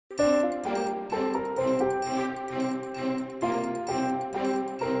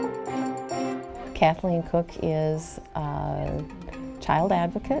Kathleen Cooke is a child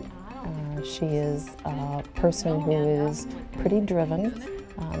advocate. She is a person who is pretty driven,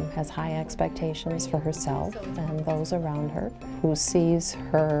 has high expectations for herself and those around her, who sees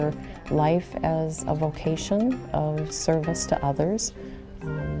her life as a vocation of service to others,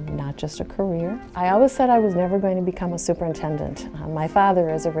 not just a career. I always said I was never going to become a superintendent. My father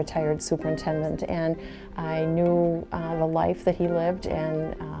is a retired superintendent, and I knew the life that he lived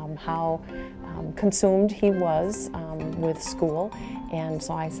and how consumed he was with school, and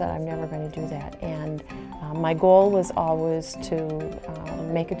so I said I'm never going to do that. And my goal was always to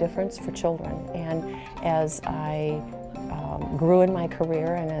make a difference for children, and as I grew in my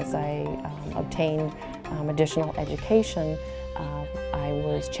career and as I obtained additional education, I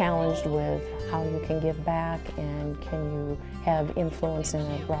was challenged with how you can give back and can you have influence in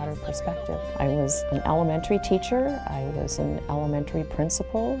a broader perspective. I was an elementary teacher, I was an elementary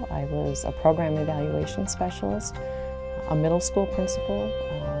principal, I was a program evaluation specialist, a middle school principal,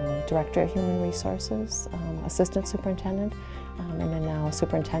 director of human resources, assistant superintendent, and then now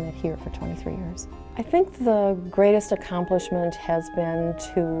superintendent here for 23 years. I think the greatest accomplishment has been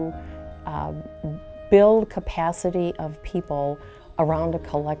to build capacity of people around a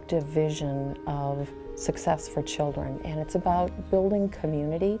collective vision of success for children, and it's about building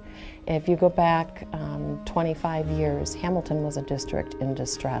community. If you go back 25 years, Hamilton was a district in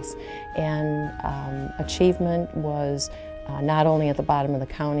distress, and achievement was not only at the bottom of the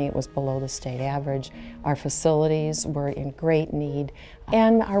county, it was below the state average. Our facilities were in great need,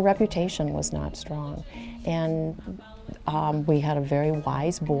 and our reputation was not strong. And we had a very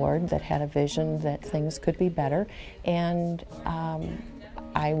wise board that had a vision that things could be better, and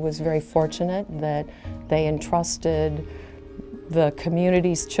I was very fortunate that they entrusted the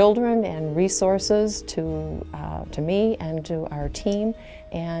community's children and resources to me and to our team,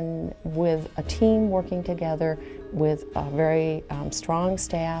 and with a team working together with a very strong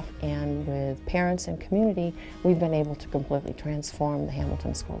staff and with parents and community, we've been able to completely transform the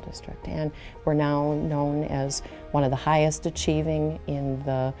Hamilton School District, and we're now known as one of the highest achieving in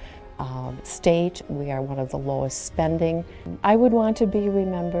the state. We are one of the lowest spending. I would want to be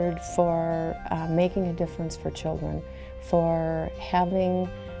remembered for making a difference for children, for having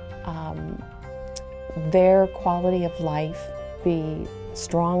their quality of life be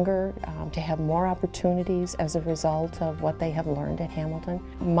stronger, to have more opportunities as a result of what they have learned at Hamilton.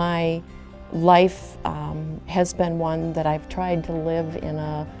 My life has been one that I've tried to live in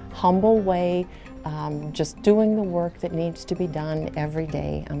a humble way, just doing the work that needs to be done every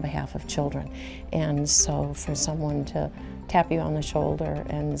day on behalf of children. And so for someone to tap you on the shoulder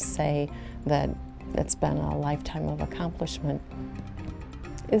and say that it's been a lifetime of accomplishment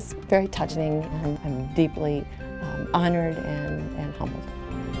is very touching, and I'm deeply honored and humbled.